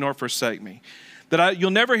leave me nor forsake me. That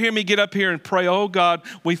you'll never hear me get up here and pray, oh God,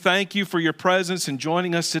 we thank you for your presence and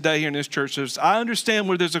joining us today here in this church. I understand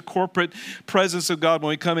where there's a corporate presence of God when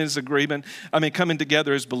we come in as coming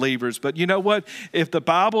together as believers. But you know what? If the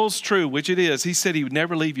Bible's true, which it is, he said he would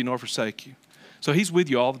never leave you nor forsake you. So he's with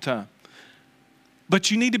you all the time.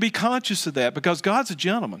 But you need to be conscious of that because God's a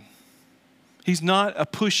gentleman. He's not a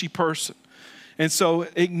pushy person. And so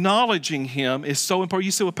acknowledging him is so important.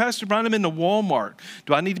 You say, well, Pastor Brian, I'm in the Walmart.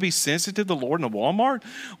 Do I need to be sensitive to the Lord in the Walmart?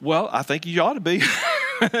 Well, I think you ought to be.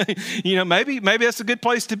 Maybe that's a good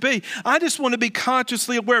place to be. I just want to be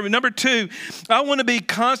consciously aware of it. Number 2, I want to be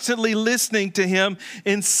constantly listening to him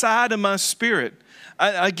inside of my spirit.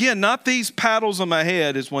 Again, not these paddles on my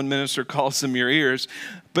head, as one minister calls them, your ears,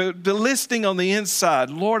 but the listening on the inside.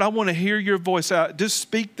 Lord, I want to hear your voice out. Just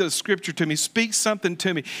speak the scripture to me. Speak something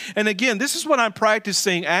to me. And again, this is what I'm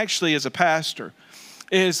practicing actually as a pastor,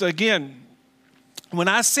 is again, when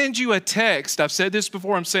I send you a text, I've said this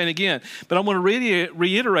before, I'm saying again, but I want to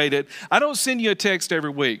reiterate it. I don't send you a text every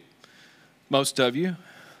week, most of you.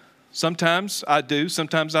 Sometimes I do,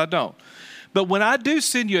 sometimes I don't. But when I do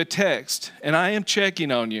send you a text and I am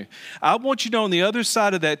checking on you, I want you to know on the other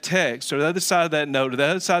side of that text or the other side of that note or the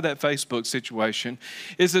other side of that Facebook situation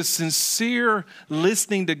is a sincere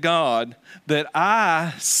listening to God that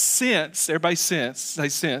I sense, everybody sense,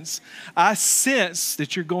 I sense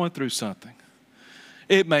that you're going through something.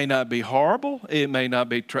 It may not be horrible. It may not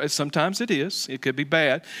be, sometimes it is. It could be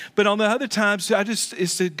bad. But on the other times,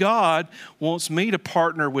 it's that God wants me to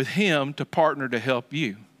partner with him to partner to help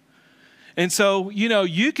you. And so,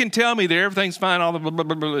 you can tell me that everything's fine, all the blah, blah,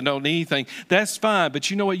 blah, blah, don't need anything. That's fine. But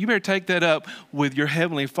you know what? You better take that up with your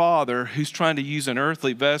Heavenly Father who's trying to use an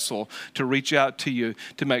earthly vessel to reach out to you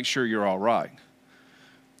to make sure you're all right.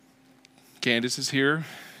 Candace is here,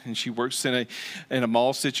 and she works in a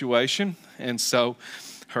mall situation. And so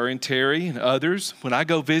her and Terry and others, when I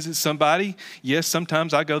go visit somebody, yes,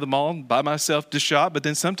 sometimes I go to the mall by myself to shop, but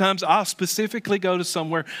then sometimes I'll specifically go to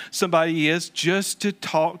somewhere somebody is just to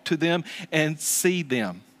talk to them and see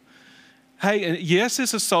them. Hey, yes,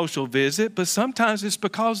 it's a social visit, but sometimes it's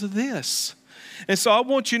because of this. And so I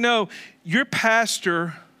want you to know your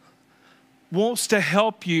pastor wants to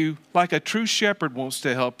help you like a true shepherd wants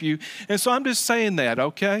to help you. And so I'm just saying that,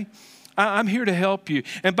 okay? I'm here to help you.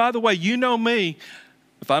 And by the way, you know me.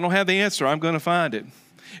 If I don't have the answer, I'm going to find it.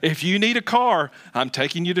 If you need a car, I'm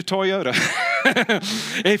taking you to Toyota.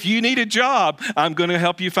 If you need a job, I'm going to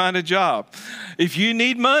help you find a job. If you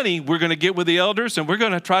need money, we're going to get with the elders and we're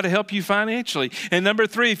going to try to help you financially. And number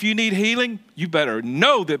 3, if you need healing, you better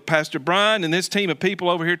know that Pastor Brian and this team of people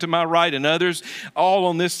over here to my right and others, all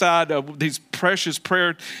on this side of these precious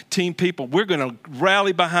prayer team people, we're going to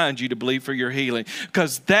rally behind you to believe for your healing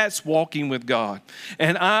because that's walking with God.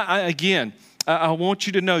 And I want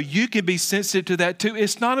you to know you can be sensitive to that too.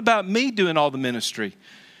 It's not about me doing all the ministry.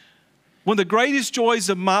 One of the greatest joys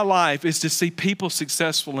of my life is to see people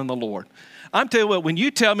successful in the Lord. I'm telling you what, when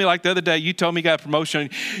you tell me like the other day, you told me you got a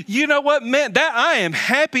promotion, you know what, man, that I am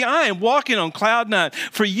happy. I am walking on cloud 9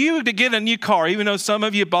 for you to get a new car, even though some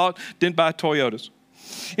of you didn't buy Toyotas.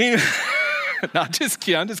 You know, no, I'm just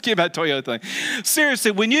kidding about the Toyota thing.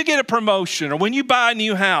 Seriously, when you get a promotion or when you buy a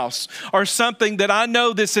new house or something that I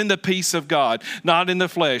know that's in the peace of God, not in the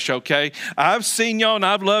flesh, okay? I've seen y'all and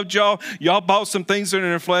I've loved y'all. Y'all bought some things that are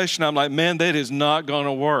in the flesh and I'm like, man, that is not going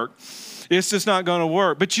to work. It's just not going to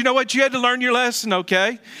work. But you know what? You had to learn your lesson,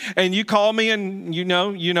 okay? And you call me and you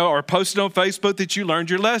know, or posted on Facebook that you learned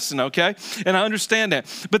your lesson, okay? And I understand that.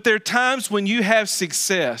 But there are times when you have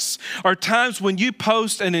success or times when you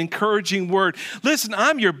post an encouraging word. Listen,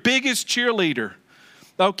 I'm your biggest cheerleader,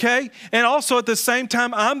 okay? And also at the same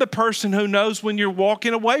time, I'm the person who knows when you're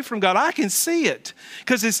walking away from God. I can see it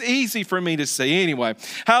because it's easy for me to see. Anyway,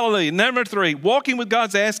 hallelujah. Number 3, walking with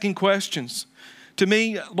God's asking questions. To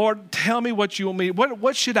me, Lord, tell me what you want me.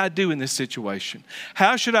 What should I do in this situation?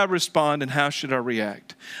 How should I respond and how should I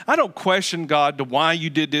react? I don't question God to why you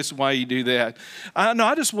did this, why you do that.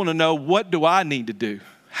 I just want to know, what do I need to do?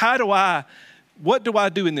 What do I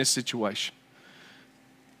do in this situation?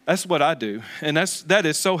 That's what I do. And that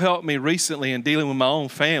has so helped me recently in dealing with my own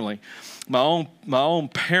family. My own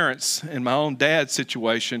parents and my own dad's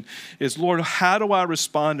situation is, Lord, how do I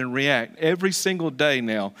respond and react? Every single day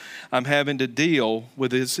now, I'm having to deal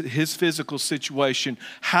with his physical situation.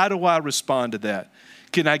 How do I respond to that?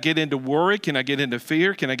 Can I get into worry? Can I get into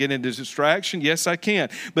fear? Can I get into distraction? Yes, I can.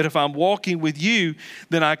 But if I'm walking with you,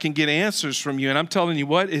 then I can get answers from you. And I'm telling you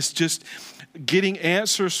what, it's just getting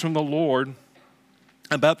answers from the Lord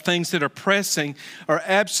about things that are pressing or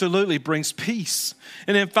absolutely brings peace.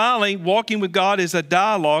 And then finally, walking with God is a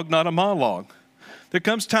dialogue, not a monologue. There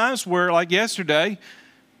comes times where, like yesterday,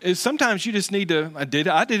 sometimes you just need to, I did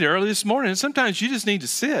it early this morning, and sometimes you just need to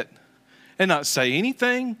sit and not say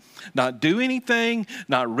anything, not do anything,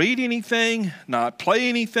 not read anything, not play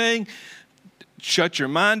anything. Shut your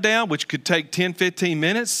mind down, which could take 10, 15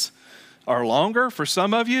 minutes. Or longer for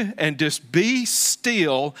some of you, and just be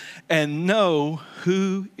still and know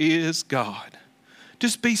who is God.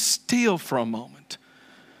 Just be still for a moment.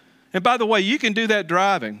 And by the way, you can do that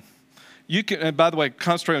driving. You can, and by the way,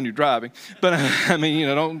 concentrate on your driving. But I mean,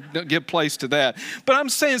 don't give place to that. But I'm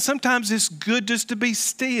saying sometimes it's good just to be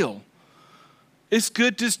still. It's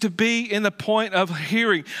good just to be in the point of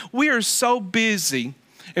hearing. We are so busy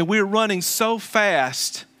and we're running so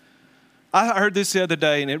fast. I heard this the other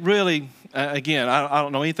day, and it really, again, I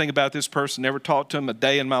don't know anything about this person, never talked to him a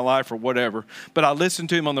day in my life or whatever, but I listened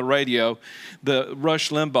to him on the radio, the Rush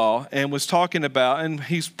Limbaugh, and was talking about, and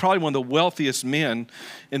he's probably one of the wealthiest men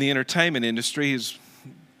in the entertainment industry.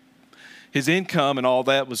 His income and all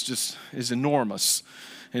that is enormous.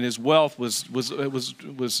 And his wealth was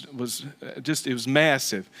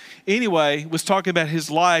massive. Anyway, was talking about his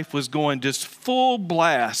life was going just full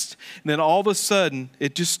blast, and then all of a sudden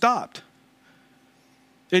it just stopped.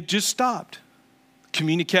 It just stopped.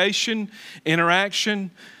 Communication,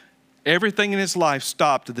 interaction, everything in his life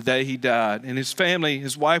stopped the day he died. And his family,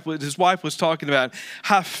 his wife was talking about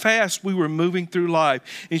how fast we were moving through life.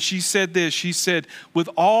 And she said this, she said, with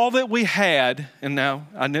all that we had, and now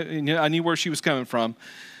I knew where she was coming from.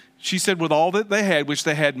 She said, with all that they had, which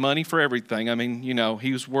they had money for everything. I mean,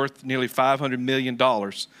 he was worth nearly $500 million.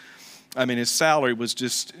 I mean, his salary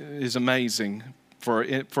is amazing. For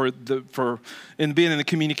being in the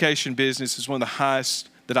communication business is one of the highest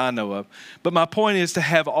that I know of. But my point is to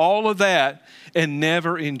have all of that and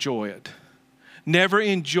never enjoy it. Never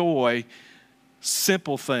enjoy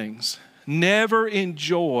simple things. Never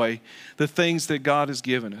enjoy the things that God has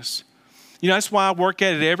given us. That's why I work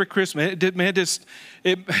at it every Christmas.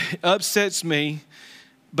 It upsets me,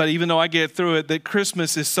 but even though I get through it, that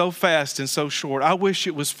Christmas is so fast and so short. I wish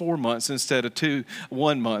it was 4 months instead of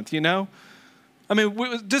 1 month, I mean,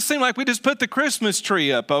 it just seemed like we just put the Christmas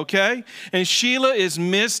tree up, okay? And Sheila is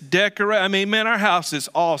misdecorated. I mean, man, our house is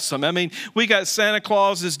awesome. I mean, we got Santa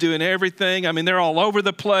Clauses doing everything. I mean, they're all over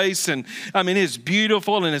the place. And I mean, it's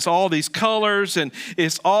beautiful and it's all these colors and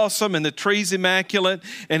it's awesome and the tree's immaculate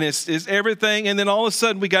and it's everything. And then all of a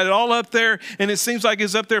sudden we got it all up there and it seems like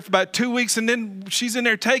it's up there for about 2 weeks and then she's in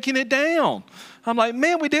there taking it down. I'm like,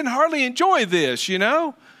 man, we didn't hardly enjoy this,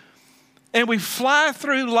 And we fly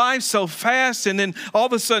through life so fast, and then all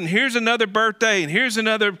of a sudden, here's another birthday, and here's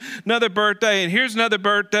another birthday, and here's another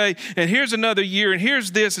birthday, and here's another year, and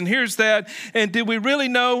here's this, and here's that. And did we really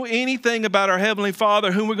know anything about our Heavenly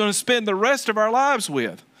Father whom we're going to spend the rest of our lives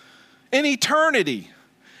with? In eternity.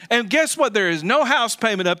 And guess what? There is no house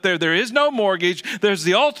payment up there. There is no mortgage. There's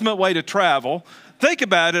the ultimate way to travel. Think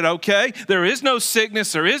about it, okay? There is no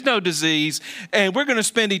sickness, there is no disease, and we're going to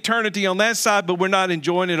spend eternity on that side, but we're not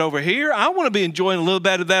enjoying it over here. I want to be enjoying a little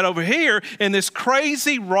bit of that over here in this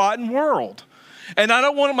crazy, rotten world. And I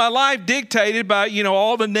don't want my life dictated by,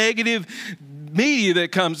 all the negative media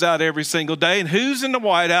that comes out every single day, and who's in the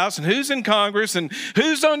White House, and who's in Congress, and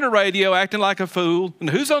who's on the radio acting like a fool, and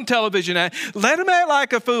who's on television. Let them act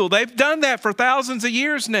like a fool. They've done that for thousands of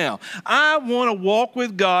years now. I want to walk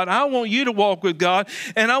with God. I want you to walk with God,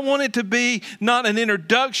 and I want it to be not an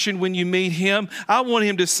introduction when you meet him. I want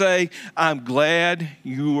him to say, I'm glad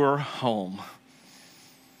you're home.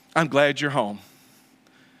 I'm glad you're home.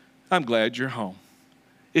 I'm glad you're home.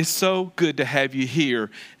 It's so good to have you here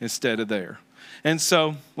instead of there. And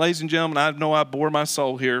so, ladies and gentlemen, I know I bore my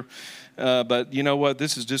soul here, but you know what?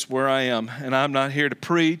 This is just where I am. And I'm not here to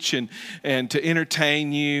preach and to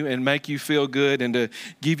entertain you and make you feel good and to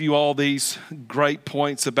give you all these great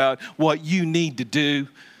points about what you need to do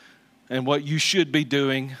and what you should be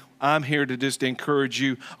doing. I'm here to just encourage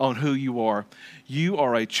you on who you are. You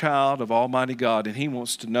are a child of Almighty God, and he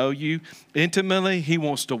wants to know you intimately. He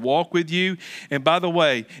wants to walk with you. And by the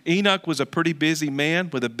way, Enoch was a pretty busy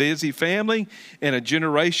man with a busy family and a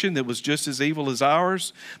generation that was just as evil as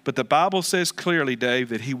ours. But the Bible says clearly, Dave,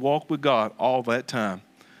 that he walked with God all that time.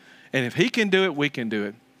 And if he can do it, we can do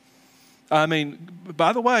it. I mean,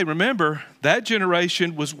 by the way, remember, that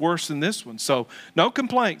generation was worse than this one. So no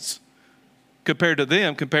complaints compared to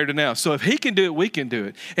them, compared to now. So if he can do it, we can do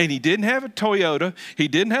it. And he didn't have a Toyota. He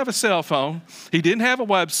didn't have a cell phone. He didn't have a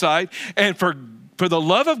website. And for the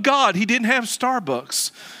love of God, he didn't have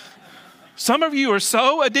Starbucks. Some of you are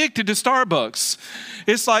so addicted to Starbucks.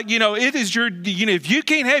 It's like, it is your, if you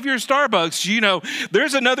can't have your Starbucks,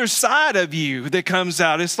 there's another side of you that comes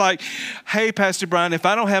out. It's like, hey, Pastor Brian, if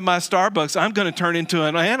I don't have my Starbucks, I'm going to turn into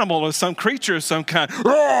an animal or some creature of some kind.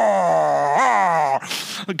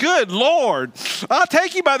 Good Lord. I'll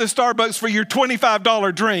take you by the Starbucks for your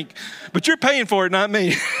 $25 drink, but you're paying for it, not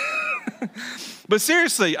me. But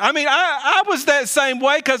seriously, I was that same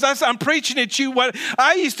way because I'm preaching at you.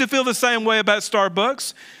 I used to feel the same way about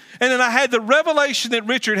Starbucks. And then I had the revelation that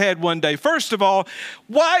Richard had one day. First of all,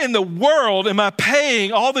 why in the world am I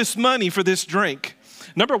paying all this money for this drink?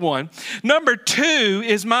 Number one. Number two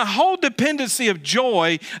is my whole dependency of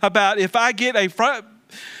joy about if I get I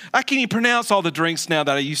can't even pronounce all the drinks now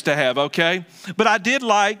that I used to have, okay? But I did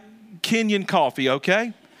like Kenyan coffee,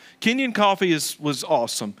 okay? Kenyan coffee was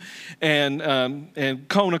awesome, and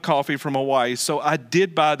Kona coffee from Hawaii. So I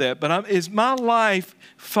did buy that. But is my life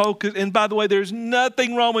focused? And by the way, there's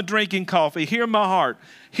nothing wrong with drinking coffee. Hear my heart.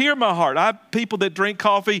 Hear my heart. I have people that drink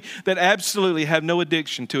coffee that absolutely have no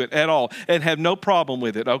addiction to it at all and have no problem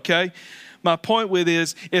with it, okay? My point with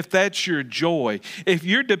is, if that's your joy, if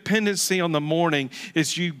your dependency on the morning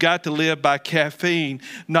is you've got to live by caffeine,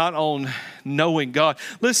 not on knowing God.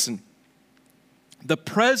 Listen. The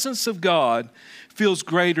presence of God feels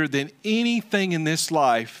greater than anything in this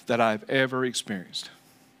life that I've ever experienced.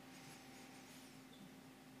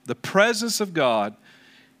 The presence of God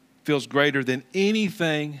feels greater than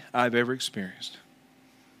anything I've ever experienced.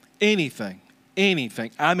 Anything.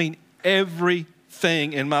 I mean, everything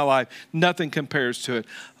in my life, nothing compares to it.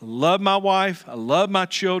 I love my wife. I love my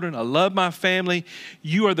children. I love my family.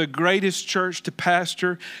 You are the greatest church to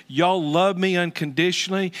pastor. Y'all love me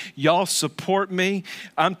unconditionally. Y'all support me.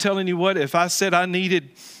 I'm telling you what, if I said I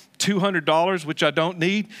needed $200, which I don't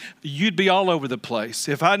need, you'd be all over the place.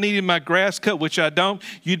 If I needed my grass cut, which I don't,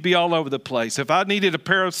 you'd be all over the place. If I needed a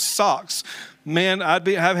pair of socks, man, I've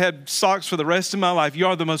had socks for the rest of my life. You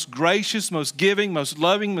are the most gracious, most giving, most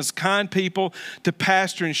loving, most kind people to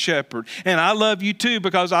pastor and shepherd. And I love you too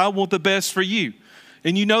because I want the best for you.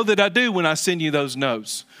 And you know that I do when I send you those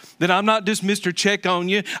notes. That I'm not just Mr. Check on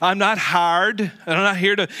you. I'm not hired. And I'm not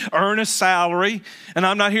here to earn a salary. And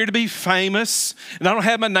I'm not here to be famous. And I don't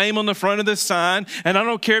have my name on the front of the sign. And I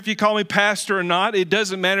don't care if you call me pastor or not. It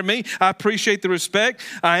doesn't matter to me. I appreciate the respect.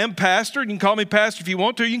 I am pastor. You can call me pastor if you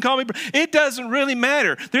want to. You can call me. It doesn't really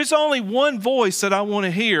matter. There's only one voice that I want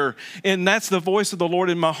to hear. And that's the voice of the Lord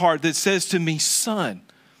in my heart that says to me, son.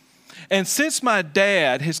 And since my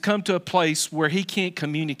dad has come to a place where he can't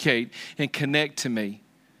communicate and connect to me,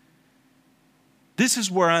 this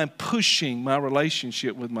is where I'm pushing my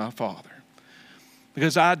relationship with my father.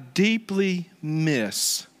 Because I deeply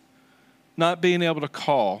miss not being able to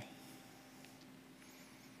call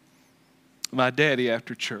my daddy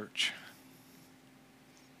after church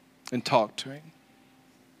and talk to him.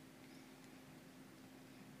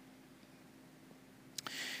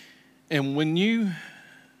 And when you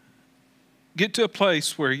get to a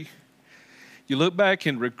place where you look back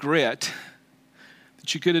and regret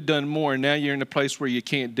that you could have done more, and now you're in a place where you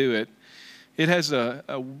can't do it, it has a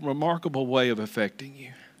remarkable way of affecting you.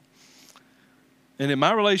 And in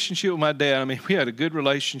my relationship with my dad, we had a good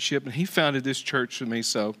relationship, and he founded this church with me,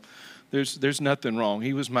 so there's nothing wrong.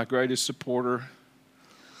 He was my greatest supporter.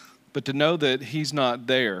 But to know that he's not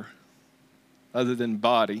there other than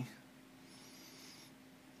body.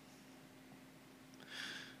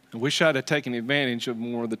 I wish I'd have taken advantage of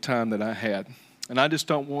more of the time that I had. And I just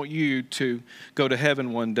don't want you to go to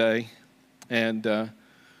heaven one day and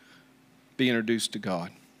be introduced to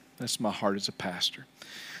God. That's my heart as a pastor.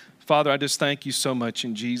 Father, I just thank you so much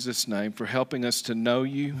in Jesus' name for helping us to know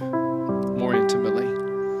you more intimately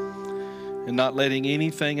and not letting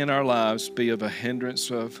anything in our lives be of a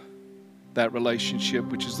hindrance of that relationship,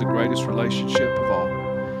 which is the greatest relationship of all.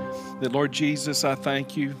 That, Lord Jesus, I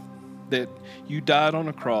thank you that you died on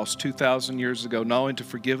a cross 2,000 years ago, not only to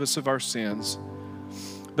forgive us of our sins,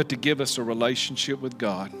 but to give us a relationship with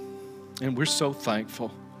God. And we're so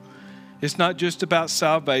thankful. It's not just about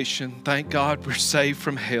salvation. Thank God we're saved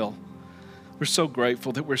from hell. We're so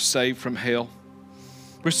grateful that we're saved from hell.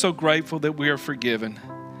 We're so grateful that we are forgiven.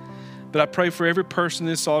 But I pray for every person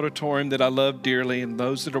in this auditorium that I love dearly and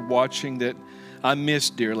those that are watching that I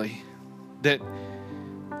miss dearly, that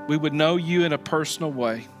we would know you in a personal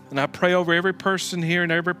way. And I pray over every person here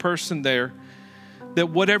and every person there that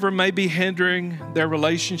whatever may be hindering their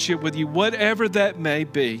relationship with you, whatever that may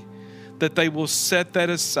be, that they will set that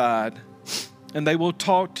aside and they will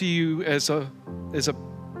talk to you as a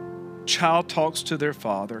child talks to their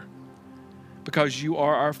father, because you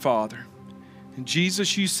are our Father. And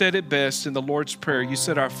Jesus, you said it best in the Lord's Prayer. You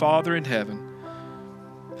said, "Our Father in heaven,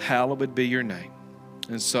 hallowed be your name."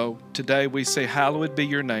 And so today we say, hallowed be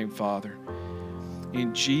your name, Father.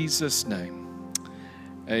 In Jesus' name,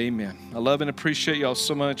 amen. I love and appreciate y'all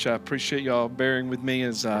so much. I appreciate y'all bearing with me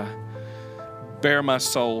as I bare my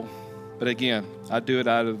soul. But again, I do it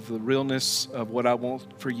out of the realness of what I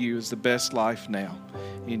want for you is the best life now.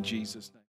 In Jesus' name.